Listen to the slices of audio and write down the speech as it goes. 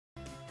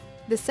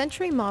The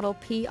Sentry Model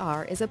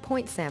PR is a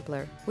point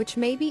sampler, which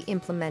may be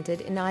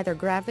implemented in either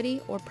gravity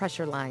or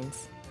pressure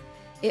lines.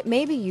 It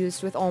may be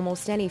used with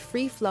almost any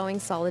free-flowing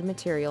solid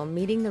material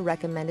meeting the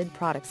recommended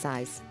product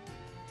size.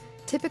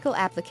 Typical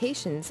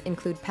applications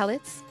include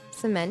pellets,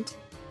 cement,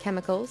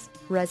 chemicals,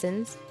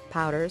 resins,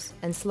 powders,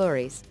 and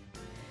slurries.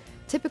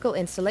 Typical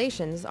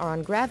installations are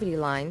on gravity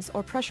lines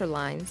or pressure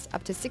lines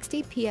up to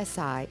 60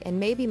 psi and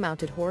may be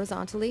mounted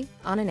horizontally,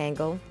 on an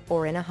angle,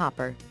 or in a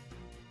hopper.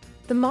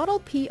 The Model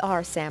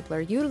PR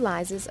sampler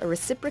utilizes a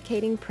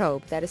reciprocating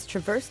probe that is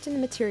traversed in the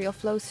material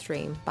flow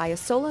stream by a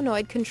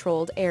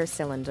solenoid-controlled air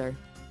cylinder.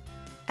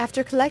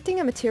 After collecting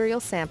a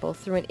material sample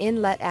through an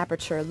inlet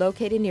aperture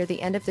located near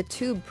the end of the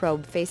tube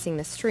probe facing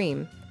the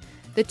stream,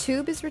 the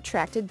tube is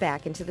retracted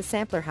back into the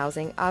sampler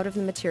housing out of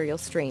the material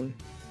stream.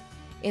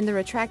 In the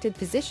retracted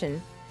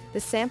position, the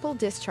sample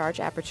discharge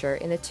aperture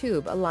in the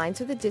tube aligns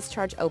with the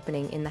discharge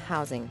opening in the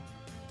housing.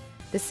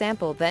 The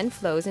sample then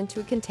flows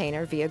into a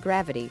container via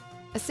gravity,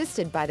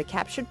 assisted by the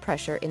captured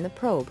pressure in the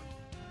probe.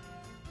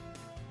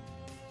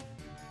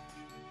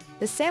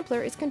 The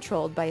sampler is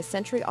controlled by a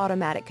Sentry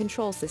automatic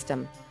control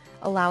system,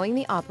 allowing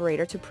the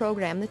operator to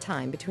program the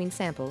time between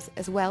samples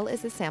as well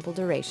as the sample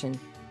duration.